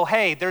 Like, oh,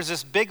 hey, there's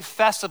this big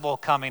festival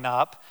coming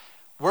up.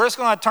 We're just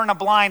going to turn a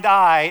blind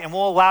eye, and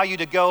we'll allow you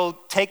to go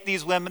take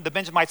these women, the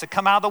Benjamites, to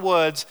come out of the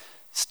woods,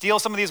 steal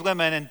some of these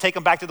women and take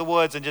them back to the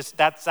woods, and just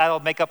that'll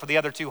make up for the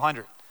other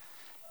 200.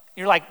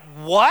 You're like,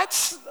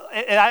 what?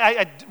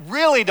 I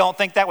really don't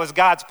think that was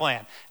God's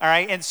plan, all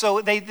right? And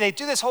so they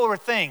do this whole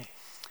thing.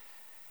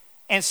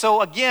 And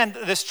so again,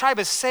 this tribe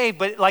is saved,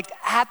 but like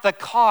at the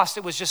cost,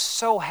 it was just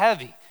so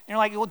heavy. And you're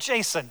like, well,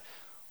 Jason,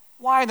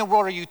 why in the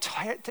world are you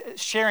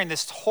sharing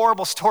this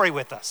horrible story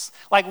with us?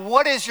 Like,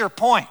 what is your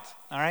point,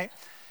 all right?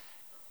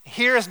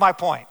 Here is my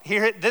point.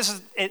 This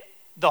is it.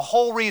 The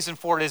whole reason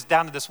for it is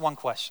down to this one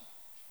question.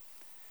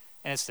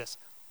 And it's this: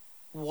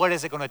 what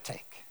is it going to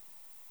take?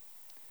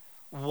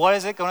 What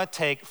is it going to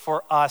take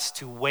for us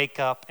to wake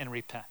up and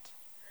repent?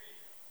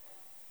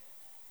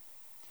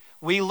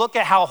 We look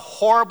at how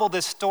horrible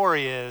this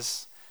story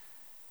is,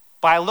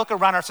 but I look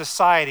around our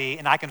society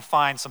and I can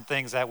find some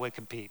things that would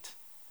compete.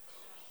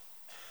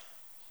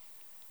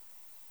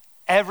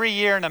 Every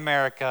year in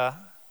America,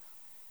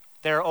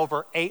 there are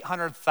over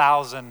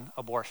 800,000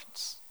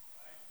 abortions.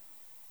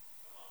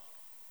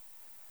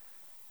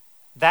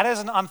 That is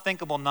an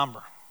unthinkable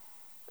number.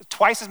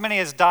 Twice as many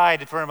as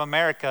died from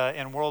America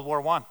in World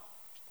War I.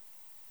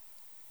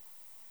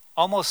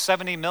 Almost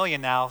 70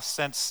 million now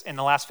since in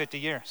the last 50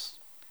 years.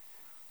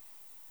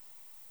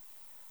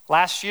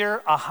 Last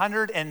year,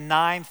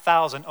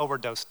 109,000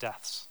 overdose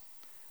deaths,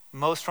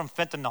 most from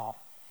fentanyl,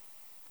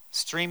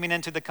 streaming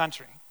into the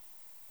country.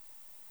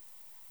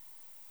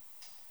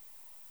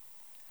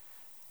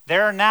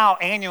 There are now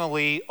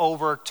annually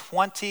over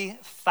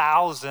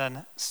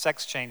 20,000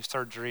 sex change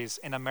surgeries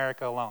in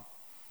America alone,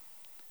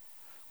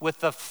 with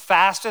the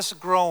fastest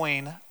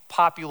growing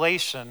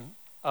population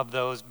of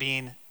those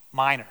being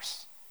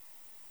minors.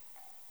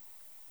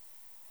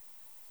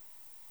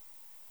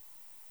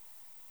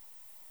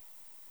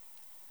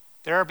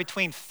 There are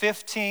between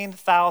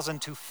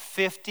 15,000 to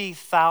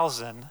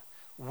 50,000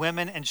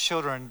 women and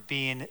children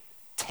being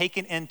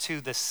taken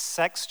into the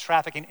sex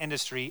trafficking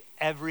industry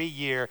every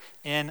year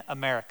in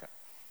America.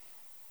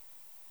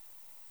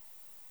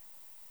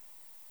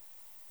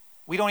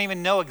 We don't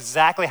even know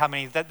exactly how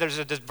many. There's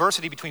a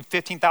diversity between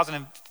 15,000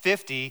 and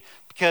 50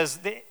 because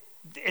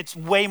it's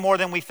way more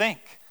than we think.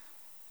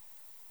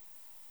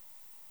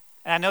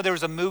 And I know there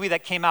was a movie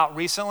that came out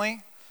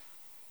recently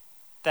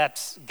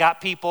that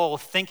got people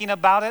thinking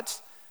about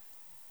it,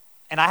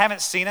 and I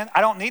haven't seen it.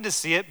 I don't need to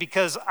see it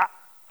because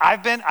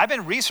I've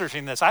been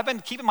researching this. I've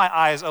been keeping my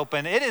eyes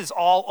open. It is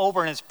all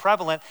over and it's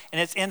prevalent,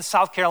 and it's in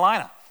South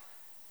Carolina.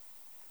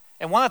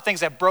 And one of the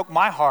things that broke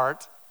my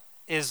heart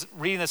is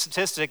reading the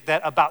statistic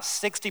that about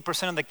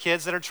 60% of the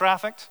kids that are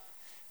trafficked,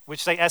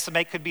 which they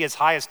estimate could be as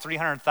high as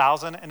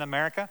 300,000 in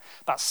America,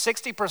 about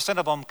 60%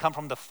 of them come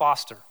from the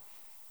foster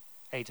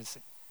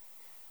agency.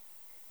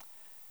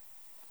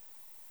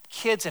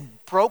 Kids in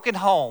broken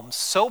homes,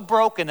 so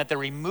broken that they're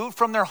removed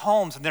from their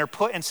homes and they're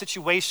put in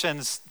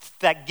situations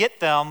that get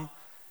them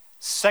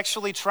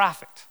sexually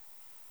trafficked.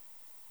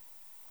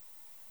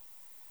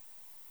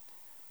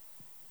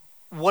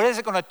 What is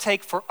it going to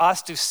take for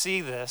us to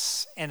see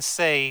this and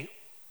say,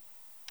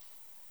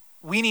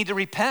 we need to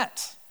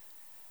repent?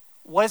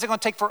 What is it going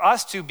to take for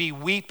us to be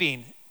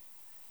weeping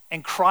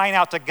and crying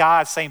out to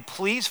God saying,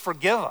 please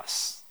forgive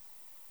us?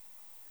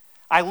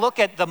 I look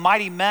at the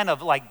mighty men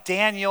of like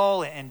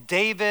Daniel and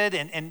David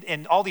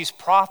and all these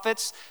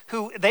prophets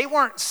who they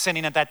weren't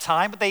sinning at that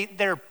time, but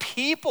their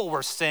people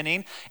were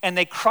sinning, and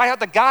they cried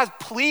out to God,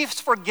 please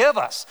forgive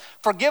us.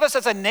 Forgive us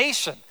as a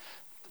nation.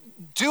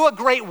 Do a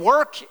great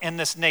work in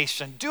this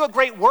nation. Do a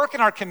great work in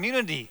our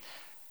community.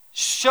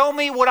 Show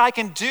me what I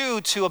can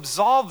do to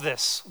absolve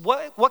this.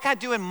 What can I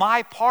do in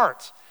my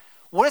part?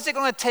 What is it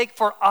going to take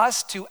for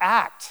us to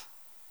act?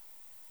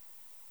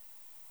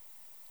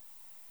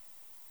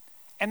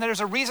 And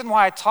there's a reason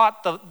why I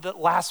taught the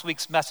last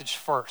week's message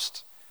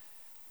first.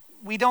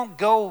 We don't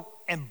go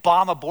and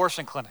bomb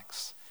abortion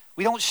clinics.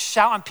 We don't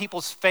shout in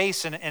people's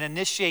face and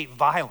initiate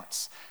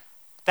violence.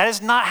 That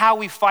is not how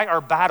we fight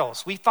our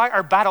battles. We fight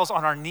our battles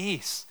on our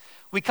knees.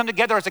 We come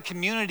together as a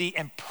community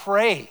and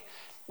pray.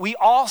 We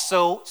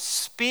also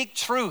speak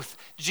truth.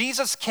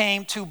 Jesus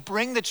came to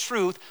bring the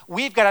truth.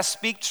 We've got to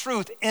speak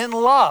truth in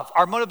love.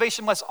 Our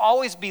motivation must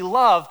always be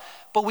love,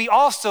 but we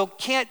also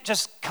can't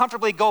just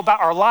comfortably go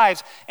about our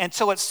lives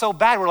until it's so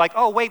bad we're like,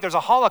 oh wait, there's a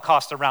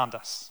Holocaust around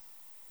us.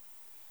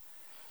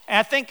 And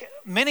I think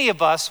many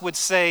of us would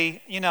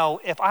say, you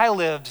know, if I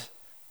lived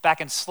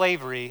back in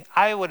slavery,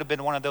 I would have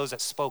been one of those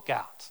that spoke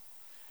out.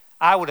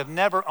 I would have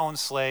never owned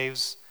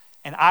slaves,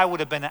 and I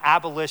would have been an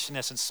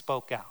abolitionist and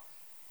spoke out.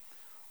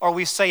 Or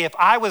we say, if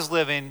I was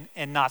living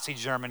in Nazi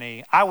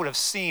Germany, I would have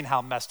seen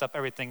how messed up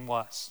everything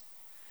was.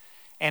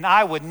 And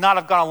I would not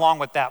have gone along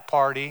with that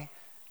party.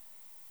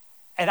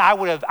 And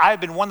I've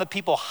been one of the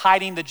people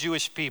hiding the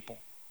Jewish people.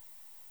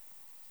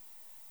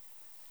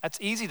 That's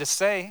easy to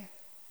say.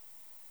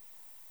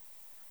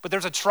 But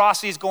there's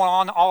atrocities going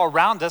on all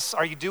around us.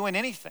 Are you doing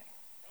anything?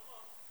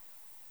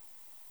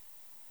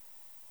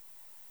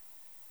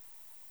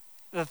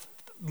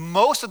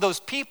 Most of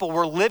those people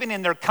were living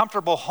in their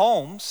comfortable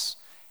homes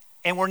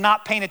and were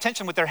not paying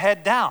attention with their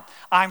head down.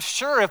 I'm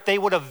sure if they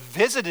would have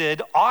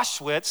visited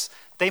Auschwitz,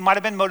 they might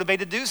have been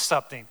motivated to do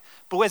something.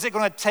 But is it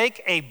going to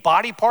take a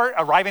body part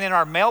arriving in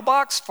our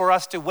mailbox for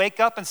us to wake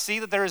up and see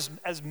that there is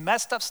as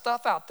messed up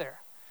stuff out there?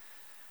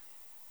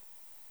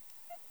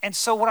 And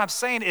so what I'm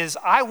saying is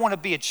I want to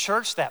be a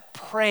church that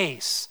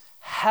prays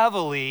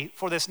heavily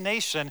for this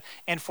nation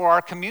and for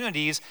our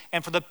communities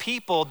and for the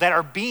people that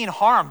are being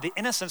harmed, the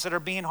innocents that are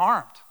being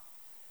harmed.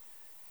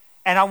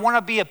 And I want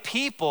to be a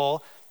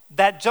people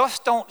that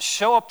just don't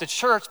show up to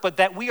church, but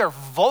that we are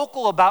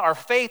vocal about our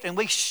faith and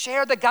we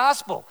share the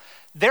gospel.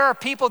 There are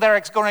people that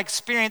are going to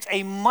experience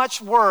a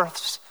much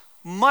worse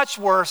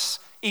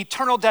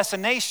eternal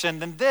destination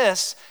than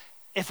this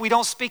if we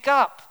don't speak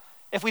up,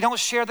 if we don't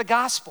share the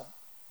gospel.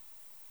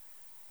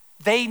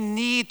 They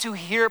need to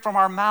hear it from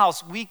our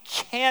mouths. We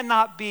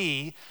cannot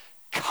be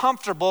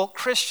comfortable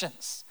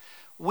Christians.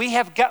 We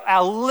have got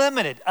a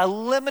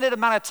limited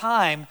amount of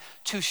time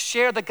to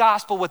share the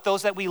gospel with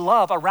those that we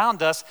love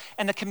around us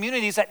and the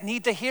communities that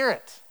need to hear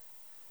it.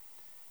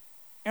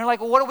 And you're like,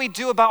 well, what do we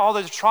do about all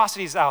the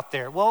atrocities out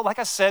there? Well, like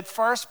I said,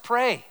 first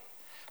pray.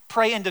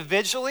 Pray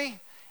individually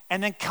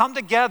and then come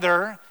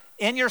together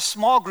in your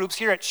small groups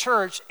here at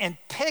church and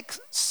pick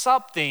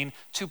something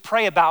to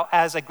pray about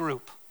as a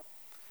group.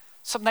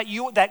 Something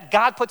that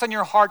God puts on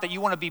your heart that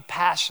you want to be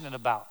passionate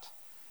about.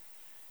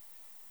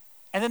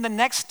 And then the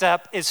next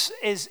step is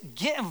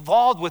get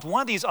involved with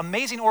one of these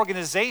amazing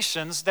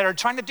organizations that are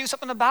trying to do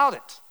something about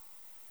it.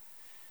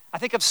 I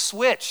think of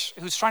Switch,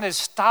 who's trying to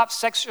stop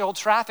sexual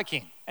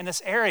trafficking in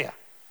this area.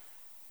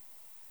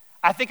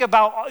 I think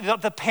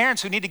about the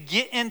parents who need to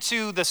get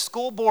into the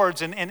school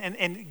boards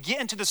and get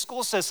into the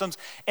school systems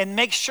and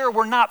make sure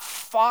we're not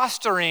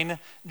fostering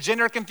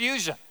gender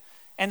confusion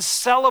and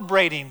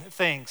celebrating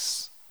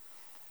things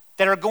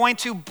that are going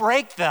to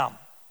break them.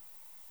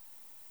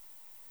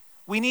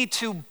 We need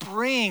to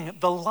bring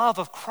the love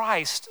of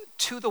Christ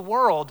to the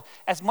world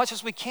as much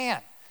as we can.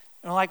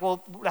 And we're like,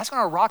 well, that's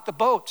going to rock the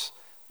boat.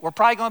 We're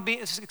probably going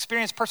to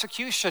experience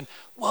persecution.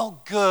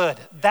 Well, good.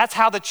 That's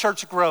how the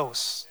church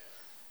grows.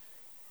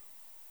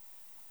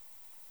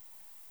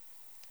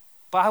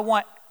 But I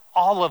want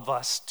all of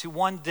us to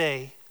one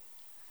day,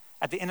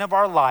 at the end of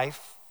our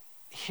life,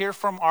 hear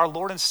from our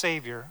Lord and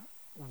Savior,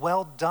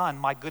 well done,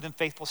 my good and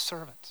faithful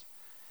servant.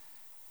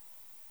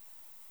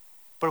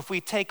 But if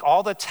we take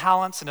all the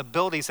talents and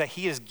abilities that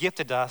he has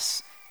gifted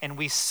us and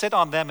we sit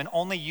on them and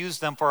only use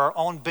them for our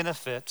own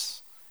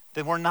benefits,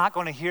 then we're not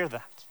going to hear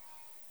that.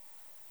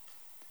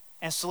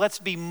 And so let's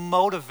be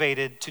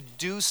motivated to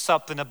do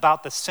something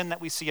about the sin that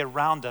we see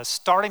around us,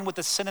 starting with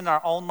the sin in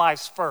our own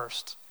lives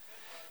first.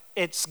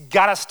 It's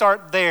got to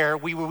start there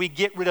where we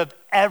get rid of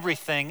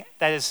everything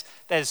that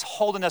is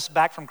holding us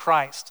back from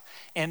Christ.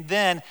 And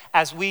then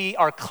as we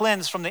are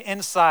cleansed from the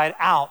inside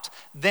out,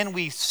 then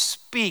we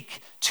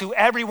speak to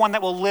everyone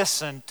that will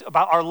listen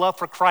about our love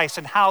for Christ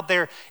and how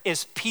there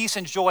is peace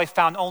and joy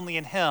found only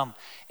in him.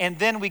 And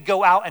then we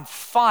go out and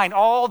find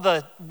all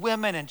the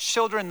women and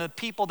children and the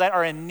people that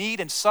are in need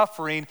and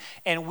suffering,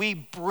 and we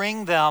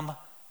bring them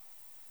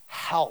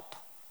help.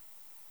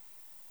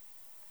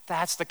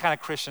 That's the kind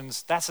of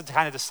Christians, that's the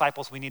kind of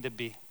disciples we need to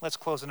be. Let's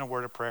close in a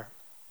word of prayer.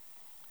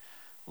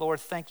 Lord,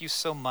 thank you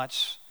so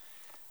much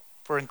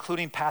for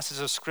including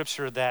passages of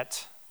scripture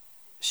that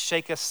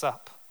shake us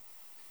up,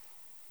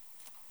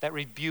 that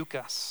rebuke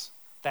us,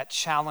 that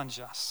challenge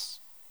us.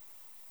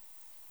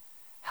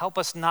 Help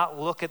us not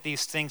look at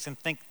these things and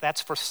think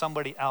that's for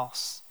somebody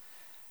else.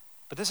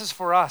 But this is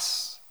for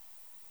us.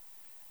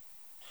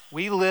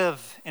 We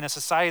live in a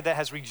society that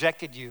has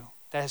rejected you,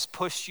 that has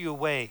pushed you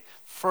away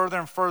further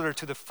and further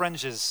to the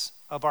fringes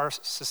of our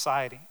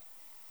society.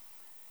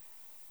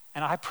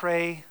 And I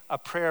pray a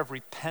prayer of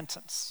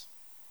repentance.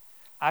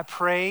 I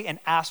pray and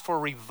ask for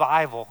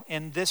revival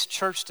in this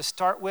church to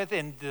start with,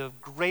 in the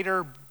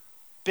greater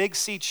Big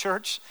C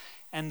church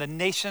and the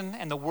nation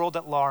and the world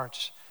at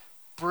large.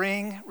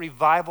 Bring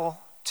revival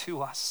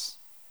to us.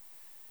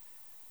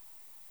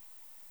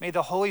 May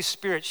the Holy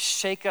Spirit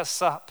shake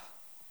us up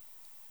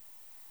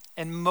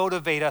and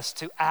motivate us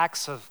to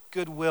acts of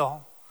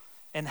goodwill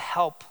and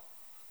help.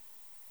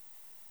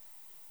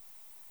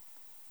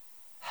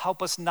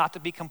 Help us not to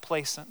be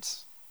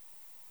complacent,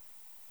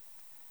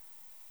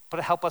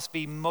 but help us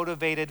be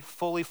motivated,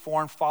 fully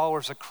formed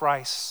followers of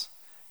Christ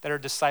that are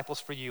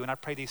disciples for you. And I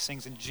pray these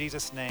things in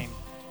Jesus' name,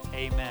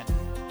 amen.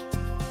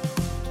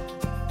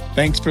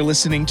 Thanks for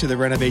listening to the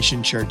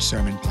Renovation Church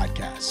Sermon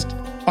Podcast.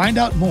 Find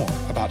out more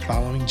about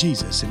following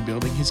Jesus and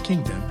building his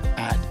kingdom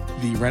at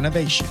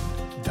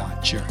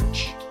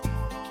therenovation.church.